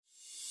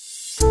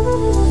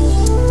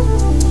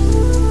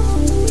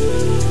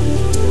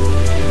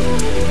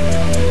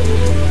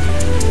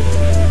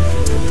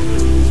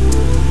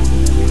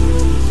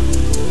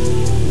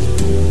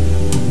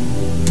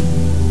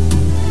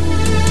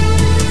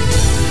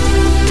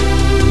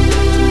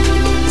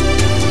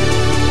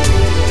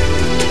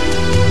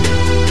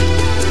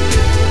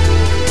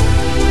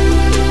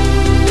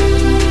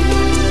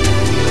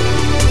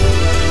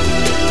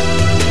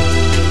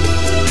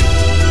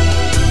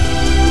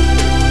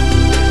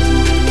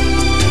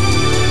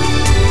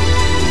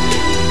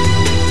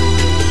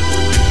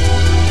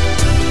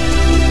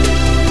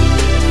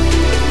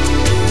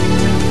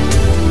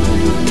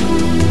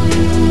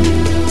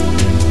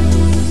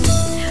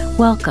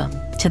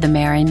Welcome to the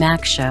Mary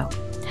Mac Show,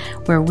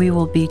 where we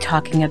will be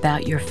talking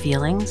about your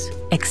feelings,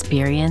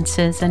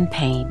 experiences, and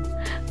pain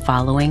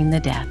following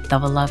the death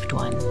of a loved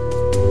one.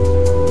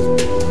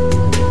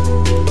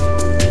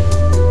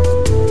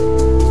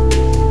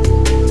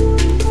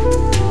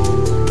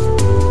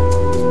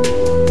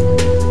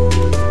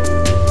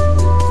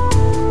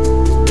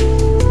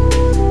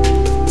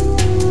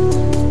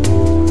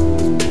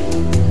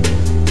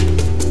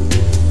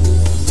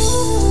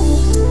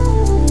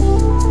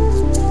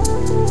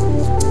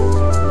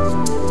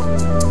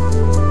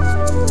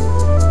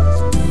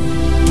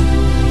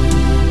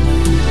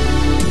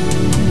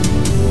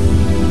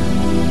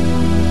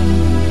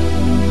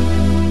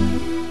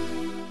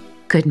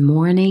 Good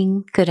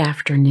morning, good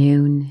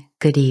afternoon,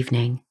 good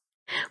evening.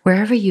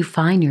 Wherever you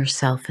find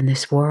yourself in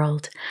this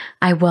world,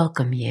 I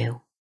welcome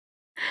you.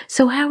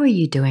 So how are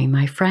you doing,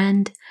 my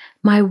friend,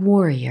 my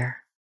warrior?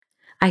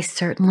 I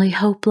certainly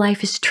hope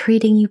life is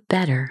treating you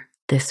better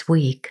this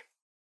week.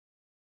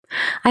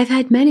 I've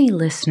had many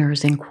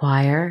listeners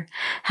inquire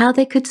how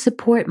they could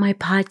support my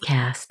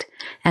podcast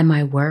and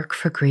my work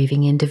for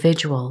grieving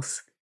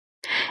individuals.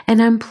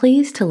 And I'm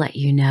pleased to let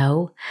you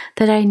know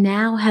that I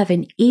now have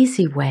an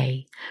easy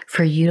way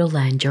for you to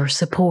lend your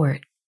support.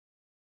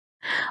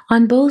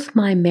 On both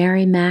my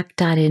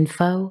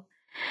marymac.info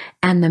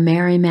and the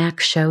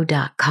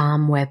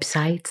marymacshow.com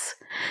websites,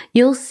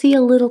 you'll see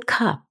a little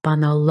cup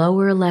on the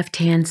lower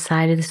left-hand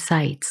side of the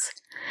sites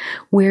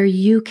where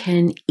you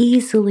can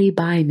easily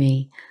buy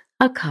me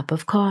a cup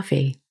of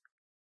coffee.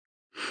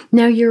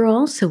 Now, you're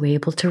also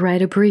able to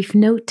write a brief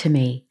note to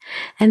me,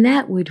 and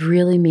that would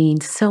really mean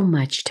so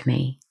much to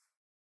me.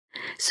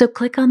 So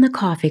click on the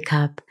coffee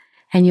cup,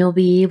 and you'll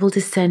be able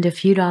to send a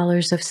few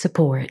dollars of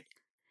support.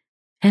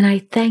 And I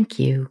thank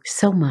you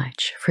so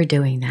much for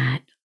doing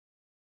that.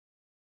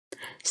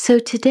 So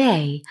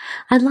today,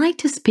 I'd like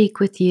to speak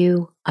with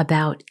you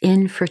about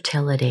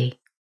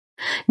infertility.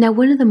 Now,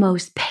 one of the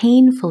most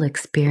painful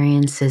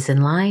experiences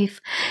in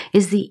life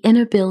is the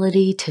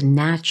inability to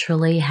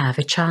naturally have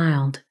a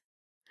child.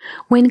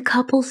 When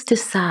couples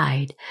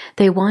decide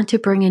they want to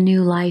bring a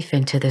new life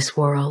into this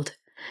world,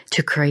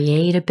 to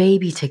create a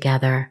baby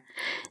together,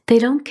 they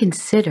don't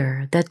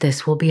consider that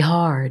this will be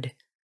hard,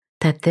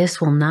 that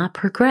this will not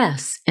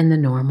progress in the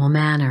normal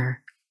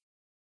manner.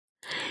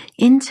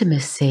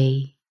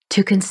 Intimacy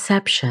to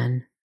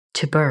conception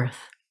to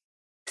birth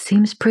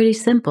seems pretty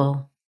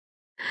simple.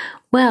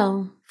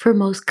 Well, for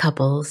most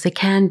couples it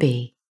can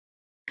be.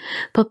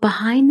 But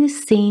behind the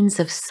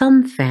scenes of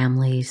some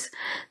families,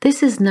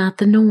 this is not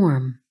the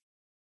norm.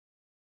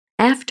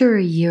 After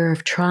a year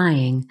of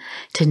trying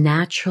to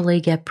naturally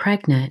get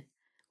pregnant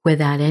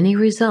without any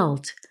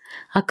result,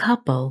 a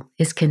couple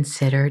is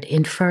considered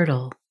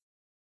infertile.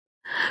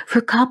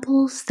 For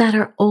couples that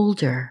are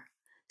older,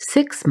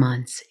 6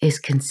 months is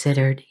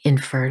considered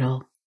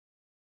infertile.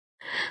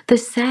 The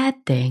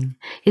sad thing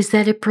is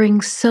that it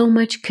brings so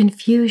much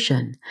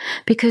confusion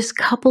because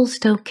couples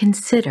don't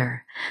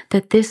consider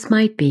that this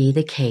might be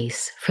the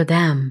case for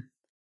them.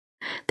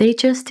 They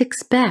just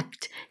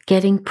expect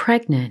getting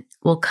pregnant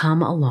will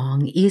come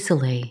along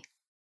easily.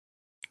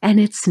 And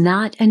it's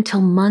not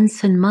until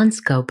months and months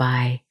go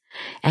by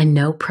and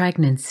no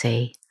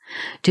pregnancy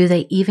do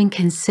they even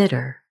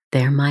consider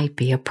there might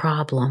be a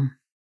problem.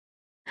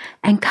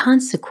 And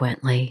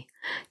consequently,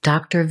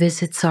 doctor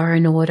visits are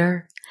in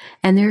order,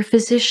 and their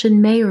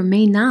physician may or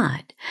may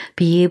not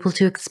be able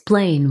to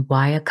explain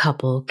why a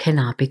couple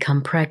cannot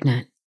become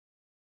pregnant.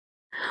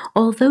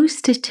 Although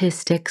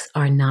statistics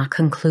are not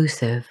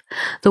conclusive,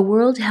 the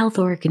World Health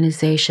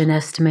Organization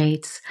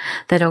estimates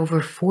that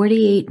over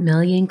 48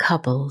 million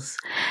couples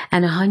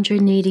and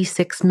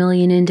 186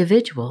 million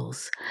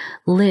individuals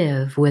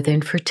live with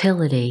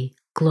infertility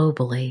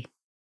globally.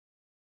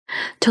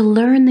 To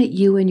learn that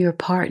you and your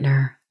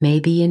partner may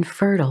be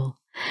infertile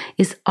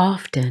is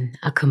often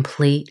a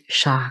complete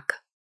shock.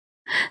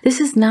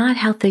 This is not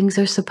how things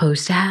are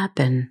supposed to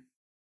happen.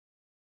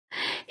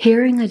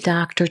 Hearing a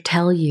doctor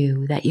tell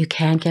you that you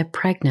can't get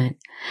pregnant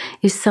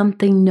is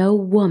something no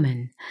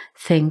woman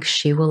thinks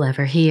she will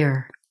ever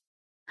hear.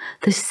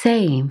 The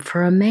same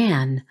for a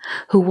man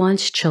who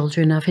wants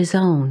children of his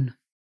own.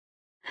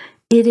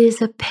 It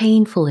is a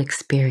painful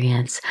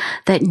experience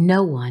that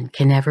no one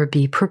can ever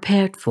be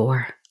prepared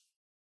for.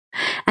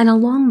 And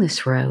along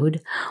this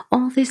road,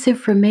 all this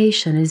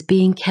information is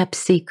being kept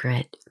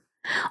secret.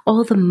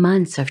 All the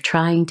months of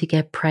trying to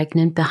get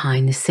pregnant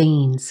behind the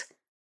scenes.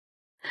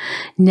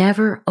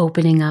 Never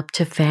opening up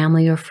to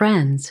family or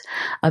friends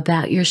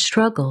about your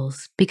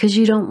struggles because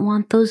you don't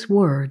want those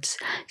words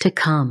to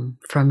come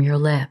from your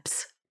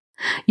lips.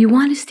 You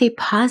want to stay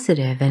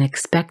positive and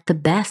expect the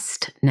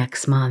best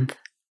next month.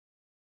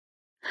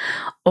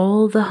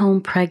 All the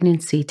home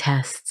pregnancy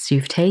tests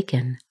you've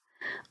taken,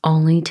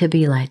 only to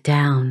be let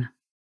down.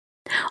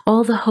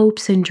 All the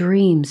hopes and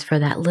dreams for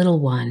that little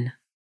one.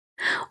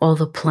 All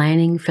the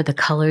planning for the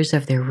colors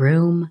of their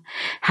room,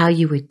 how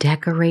you would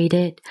decorate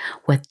it,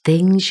 what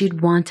things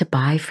you'd want to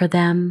buy for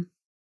them.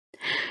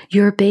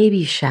 Your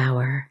baby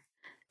shower,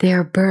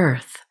 their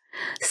birth,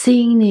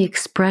 seeing the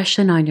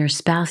expression on your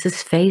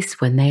spouse's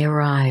face when they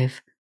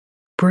arrive,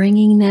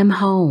 bringing them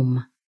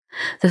home,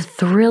 the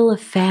thrill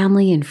of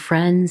family and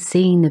friends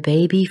seeing the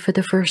baby for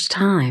the first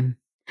time,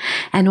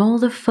 and all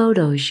the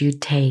photos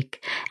you'd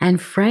take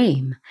and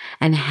frame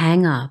and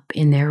hang up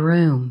in their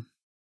room.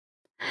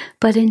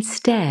 But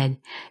instead,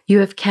 you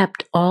have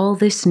kept all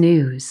this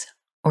news,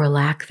 or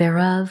lack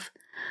thereof,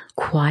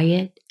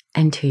 quiet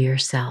and to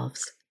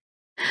yourselves.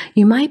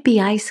 You might be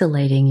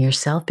isolating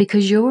yourself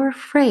because you're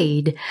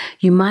afraid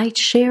you might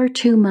share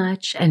too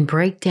much and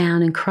break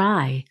down and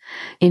cry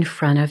in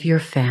front of your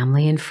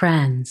family and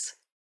friends.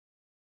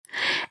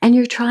 And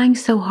you're trying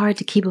so hard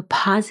to keep a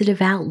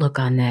positive outlook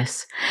on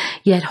this,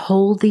 yet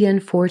hold the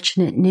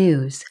unfortunate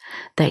news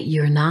that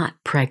you're not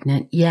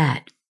pregnant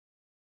yet.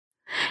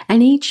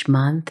 And each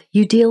month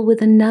you deal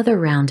with another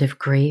round of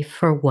grief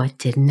for what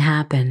didn't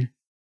happen.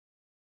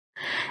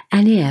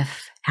 And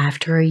if,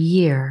 after a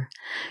year,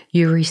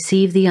 you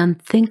receive the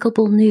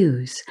unthinkable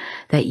news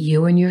that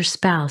you and your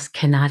spouse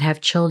cannot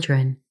have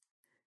children,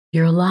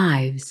 your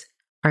lives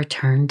are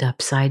turned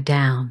upside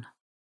down.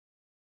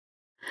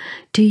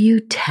 Do you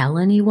tell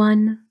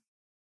anyone?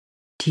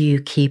 Do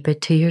you keep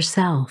it to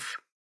yourself?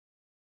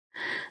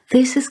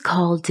 This is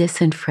called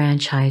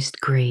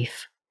disenfranchised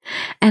grief,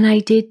 and I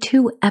did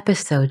 2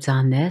 episodes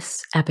on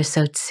this,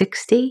 episode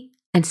 60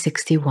 and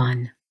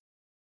 61.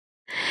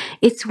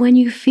 It's when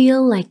you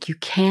feel like you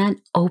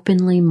can't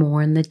openly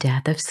mourn the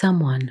death of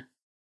someone.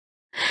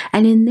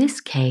 And in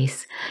this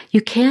case,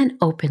 you can't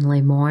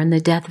openly mourn the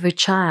death of a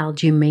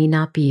child you may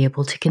not be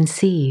able to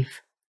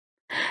conceive.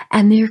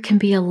 And there can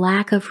be a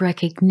lack of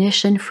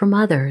recognition from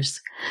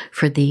others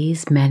for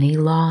these many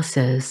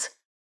losses.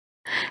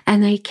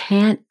 And they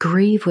can't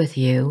grieve with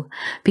you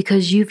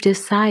because you've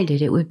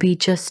decided it would be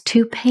just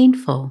too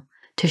painful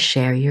to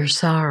share your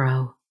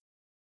sorrow.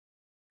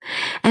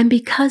 And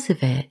because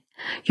of it,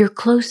 your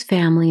close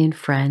family and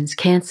friends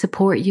can't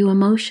support you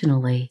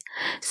emotionally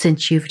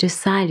since you've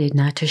decided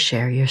not to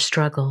share your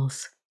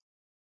struggles.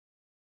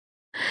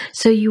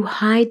 So you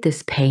hide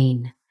this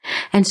pain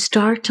and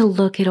start to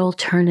look at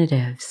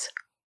alternatives.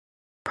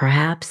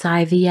 Perhaps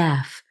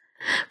IVF,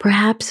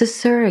 perhaps a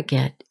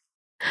surrogate,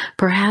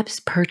 perhaps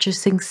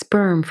purchasing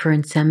sperm for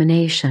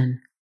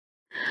insemination,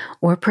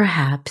 or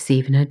perhaps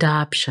even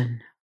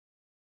adoption.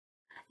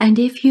 And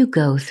if you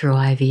go through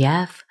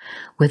IVF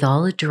with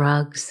all the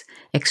drugs,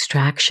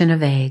 extraction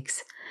of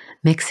eggs,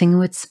 mixing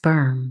with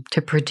sperm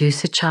to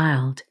produce a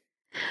child,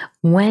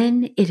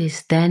 when it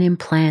is then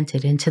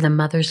implanted into the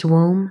mother's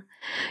womb,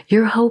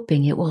 you're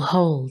hoping it will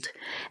hold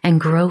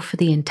and grow for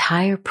the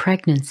entire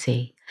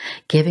pregnancy,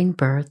 giving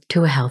birth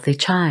to a healthy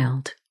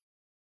child.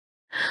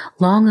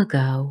 Long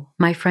ago,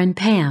 my friend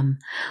Pam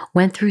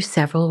went through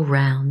several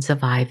rounds of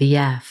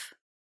IVF.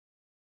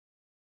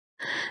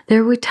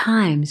 There were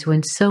times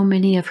when so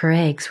many of her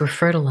eggs were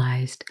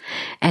fertilized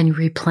and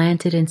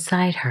replanted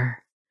inside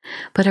her,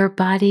 but her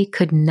body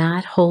could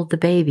not hold the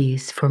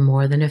babies for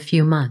more than a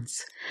few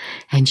months,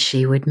 and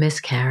she would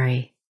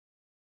miscarry.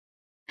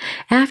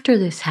 After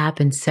this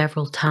happened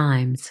several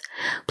times,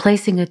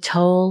 placing a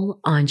toll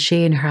on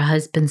she and her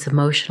husband's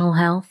emotional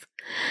health,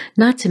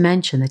 not to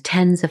mention the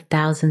tens of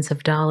thousands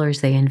of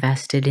dollars they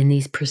invested in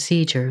these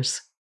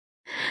procedures,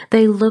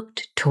 they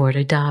looked toward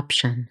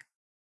adoption.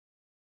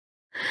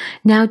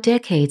 Now,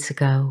 decades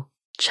ago,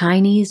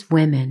 Chinese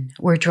women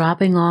were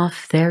dropping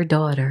off their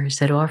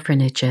daughters at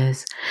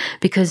orphanages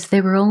because they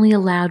were only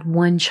allowed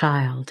one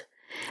child,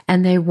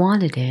 and they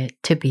wanted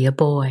it to be a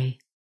boy.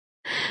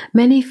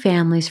 Many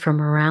families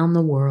from around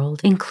the world,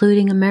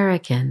 including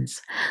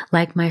Americans,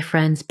 like my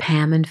friends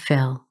Pam and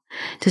Phil,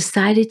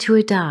 decided to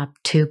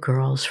adopt 2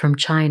 girls from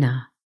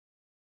China.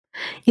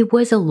 It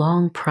was a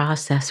long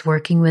process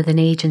working with an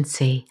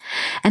agency,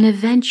 and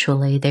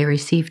eventually they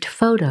received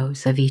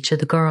photos of each of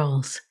the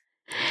girls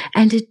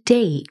and a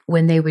date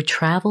when they would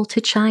travel to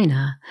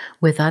China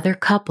with other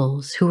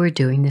couples who were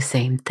doing the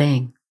same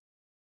thing.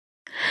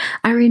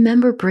 I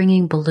remember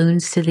bringing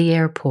balloons to the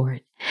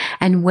airport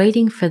and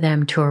waiting for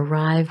them to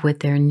arrive with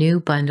their new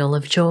bundle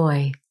of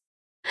joy.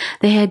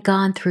 They had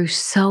gone through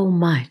so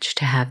much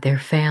to have their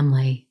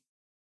family.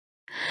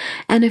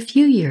 And a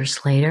few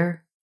years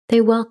later,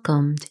 they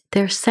welcomed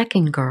their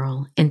second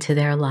girl into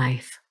their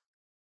life.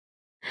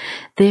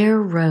 Their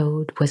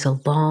road was a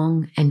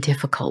long and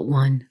difficult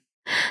one.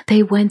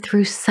 They went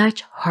through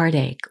such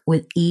heartache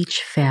with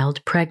each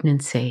failed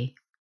pregnancy.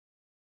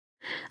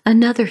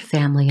 Another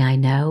family I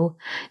know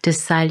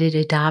decided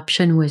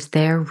adoption was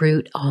their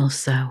route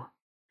also.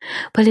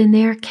 But in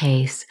their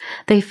case,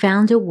 they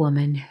found a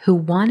woman who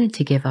wanted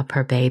to give up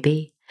her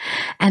baby,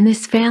 and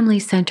this family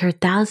sent her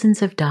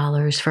thousands of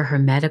dollars for her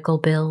medical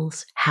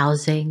bills,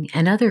 housing,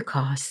 and other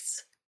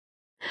costs.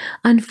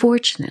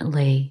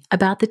 Unfortunately,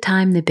 about the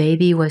time the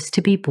baby was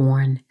to be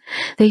born,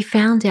 they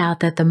found out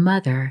that the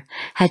mother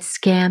had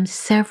scammed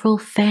several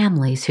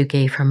families who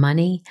gave her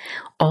money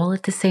all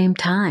at the same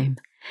time,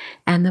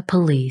 and the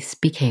police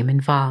became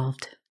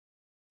involved.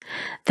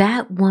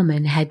 That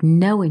woman had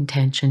no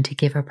intention to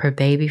give up her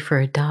baby for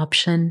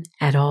adoption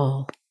at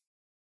all.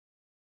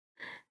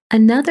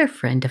 Another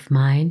friend of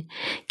mine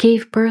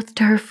gave birth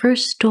to her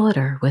first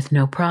daughter with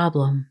no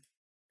problem.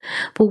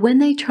 But when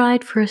they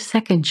tried for a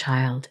second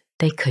child,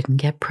 they couldn't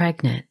get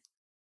pregnant.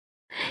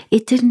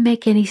 It didn't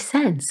make any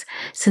sense,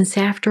 since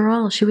after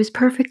all, she was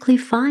perfectly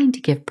fine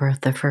to give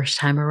birth the first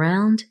time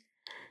around.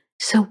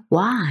 So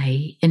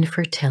why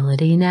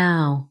infertility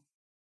now?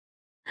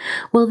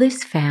 Well,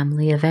 this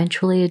family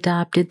eventually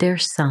adopted their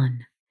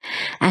son,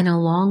 and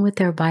along with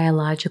their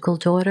biological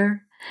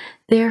daughter,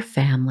 their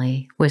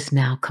family was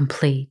now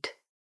complete.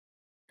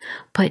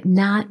 But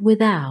not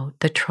without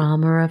the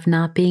trauma of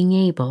not being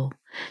able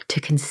to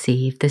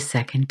conceive the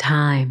second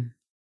time.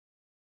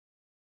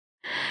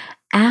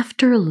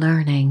 After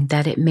learning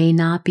that it may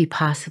not be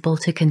possible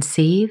to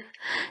conceive,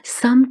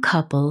 some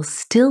couples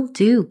still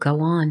do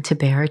go on to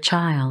bear a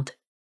child.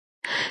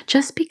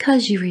 Just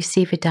because you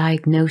receive a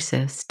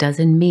diagnosis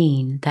doesn't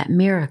mean that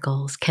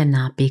miracles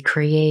cannot be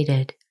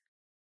created.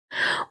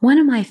 One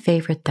of my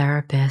favorite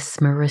therapists,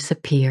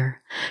 Marissa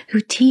Peer, who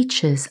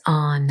teaches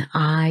on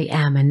I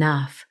Am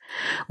Enough,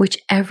 which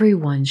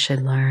everyone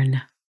should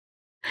learn,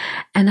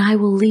 and I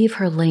will leave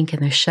her link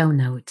in the show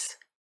notes,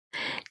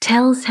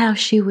 tells how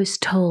she was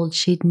told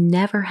she'd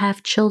never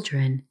have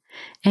children,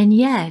 and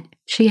yet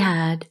she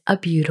had a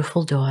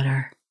beautiful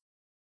daughter.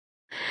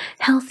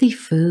 Healthy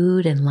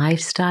food and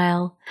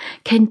lifestyle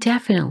can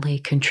definitely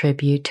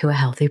contribute to a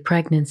healthy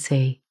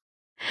pregnancy.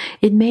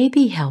 It may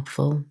be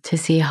helpful to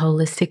see a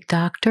holistic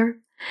doctor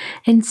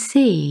and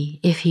see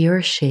if he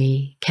or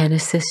she can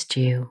assist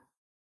you.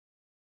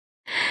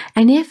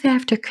 And if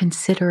after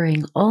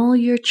considering all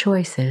your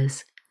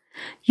choices,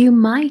 you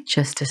might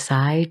just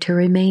decide to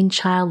remain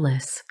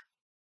childless.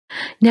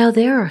 Now,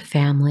 there are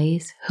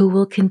families who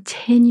will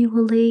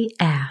continually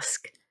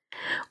ask,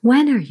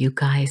 when are you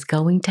guys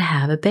going to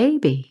have a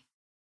baby?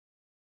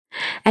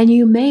 And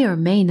you may or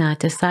may not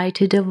decide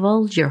to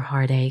divulge your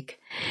heartache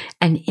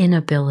and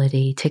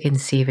inability to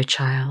conceive a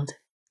child.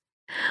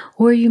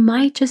 Or you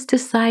might just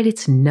decide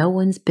it's no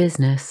one's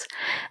business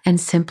and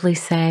simply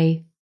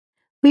say,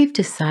 we've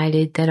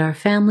decided that our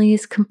family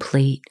is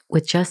complete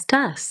with just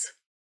us.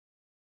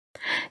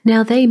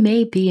 Now, they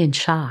may be in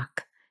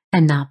shock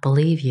and not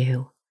believe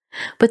you,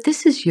 but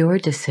this is your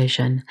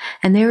decision,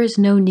 and there is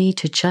no need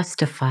to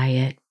justify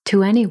it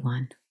to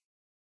anyone.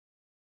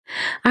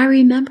 I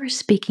remember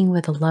speaking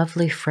with a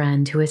lovely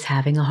friend who was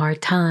having a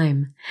hard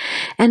time,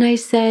 and I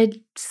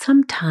said,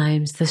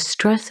 sometimes the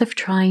stress of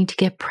trying to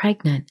get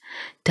pregnant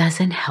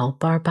doesn't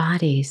help our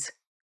bodies.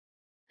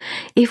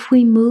 If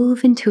we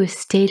move into a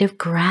state of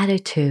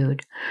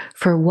gratitude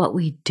for what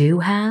we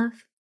do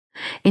have,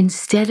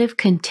 instead of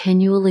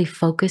continually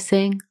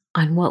focusing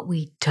on what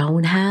we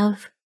don't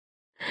have,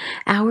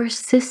 our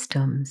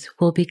systems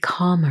will be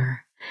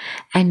calmer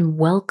and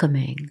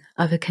welcoming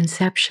of a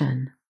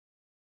conception.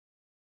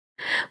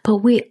 But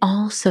we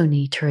also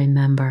need to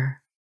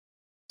remember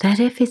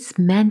that if it's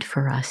meant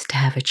for us to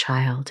have a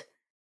child,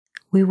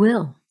 we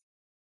will.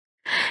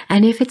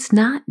 And if it's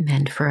not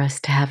meant for us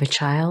to have a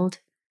child,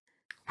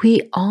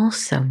 we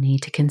also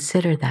need to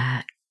consider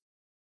that.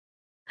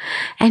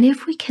 And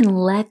if we can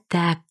let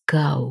that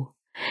go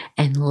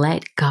and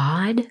let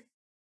God,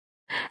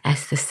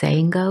 as the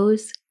saying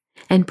goes,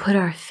 and put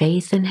our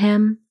faith in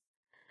Him,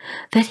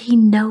 that He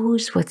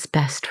knows what's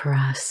best for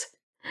us,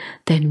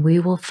 then we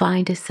will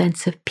find a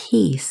sense of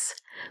peace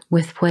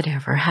with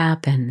whatever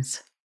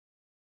happens.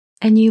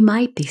 And you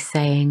might be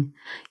saying,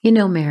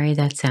 Mary,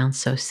 that sounds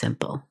so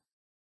simple.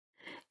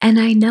 And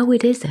I know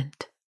it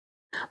isn't.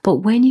 But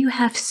when you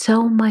have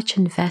so much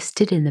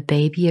invested in the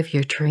baby of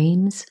your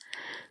dreams,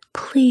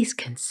 please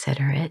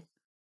consider it.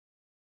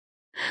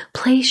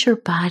 Place your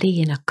body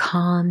in a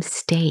calm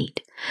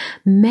state.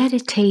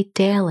 Meditate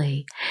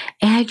daily.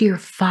 Add your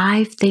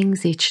 5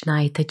 things each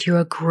night that you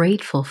are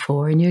grateful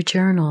for in your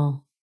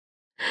journal.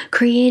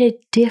 Create a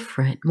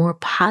different, more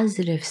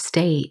positive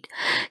state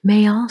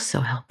may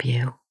also help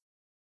you.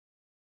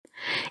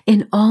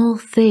 In all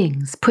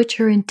things, put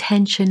your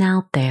intention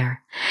out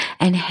there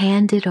and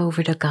hand it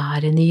over to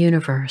God and the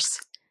universe.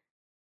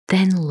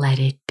 Then let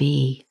it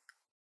be.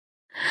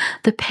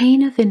 The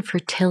pain of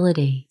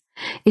infertility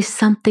is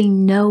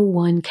something no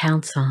one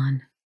counts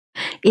on.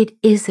 It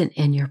isn't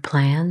in your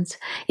plans.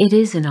 It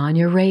isn't on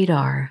your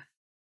radar.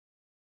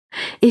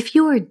 If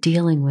you are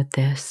dealing with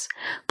this,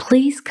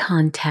 please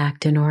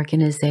contact an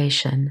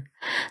organization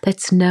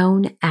that's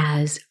known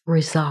as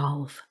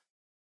Resolve,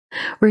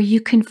 where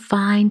you can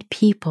find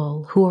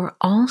people who are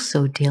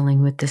also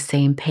dealing with the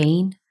same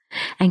pain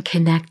and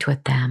connect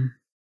with them.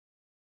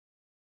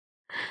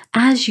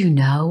 As you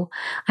know,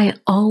 I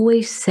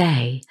always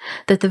say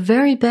that the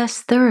very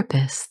best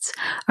therapists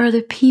are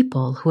the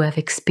people who have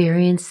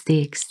experienced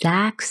the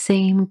exact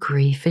same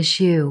grief as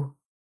you.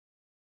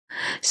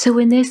 So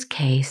in this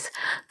case,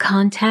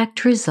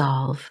 contact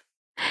Resolve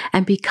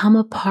and become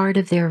a part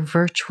of their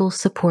virtual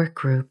support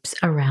groups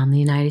around the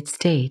United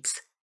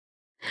States.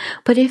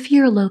 But if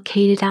you're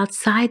located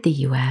outside the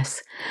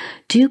U.S.,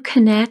 do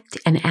connect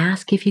and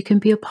ask if you can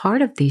be a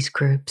part of these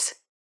groups.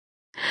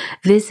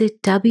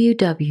 Visit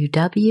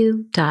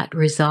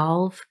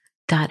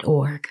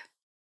www.resolve.org.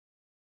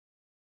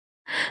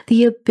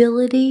 The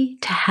ability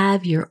to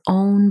have your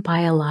own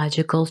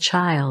biological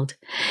child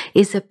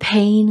is a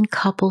pain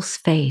couples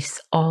face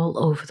all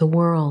over the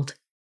world.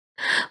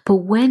 But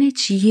when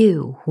it's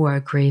you who are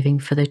grieving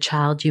for the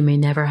child you may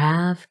never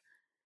have,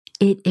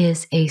 it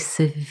is a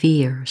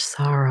severe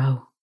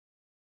sorrow.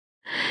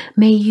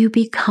 May you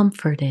be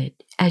comforted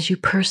as you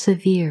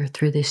persevere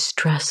through this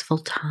stressful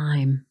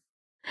time,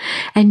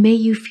 and may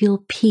you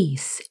feel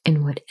peace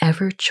in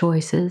whatever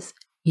choices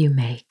you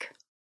make.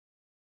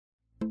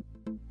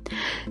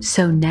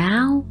 So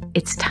now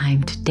it's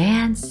time to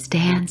dance,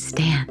 dance,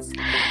 dance.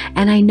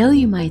 And I know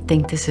you might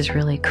think this is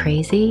really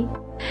crazy,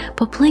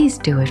 but please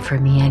do it for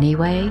me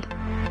anyway.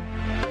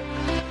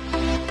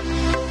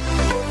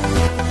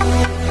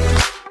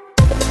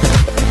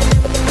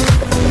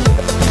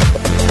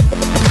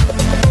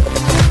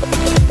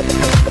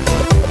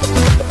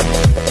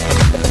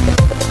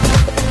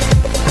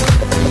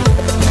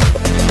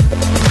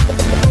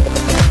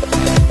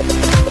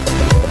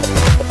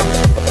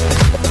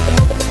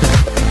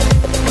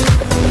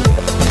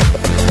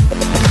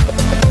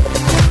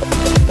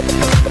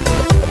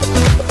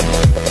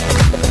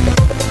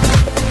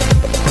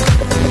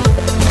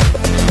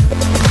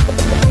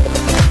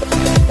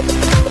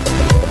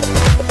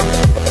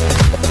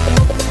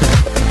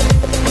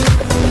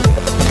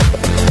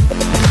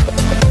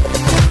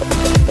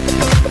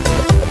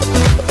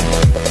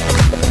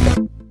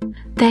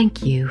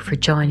 Thank you for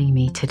joining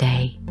me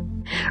today.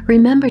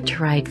 Remember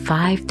to write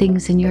 5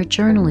 things in your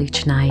journal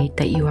each night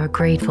that you are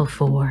grateful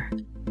for.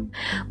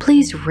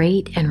 Please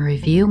rate and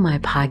review my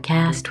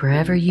podcast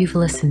wherever you've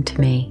listened to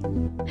me.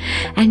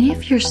 And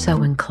if you're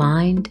so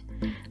inclined,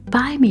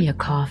 buy me a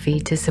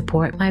coffee to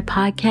support my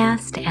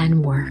podcast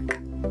and work.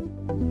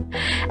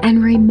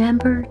 And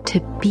remember to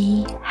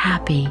be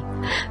happy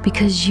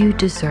because you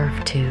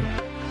deserve to.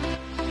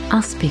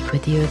 I'll speak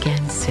with you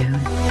again soon.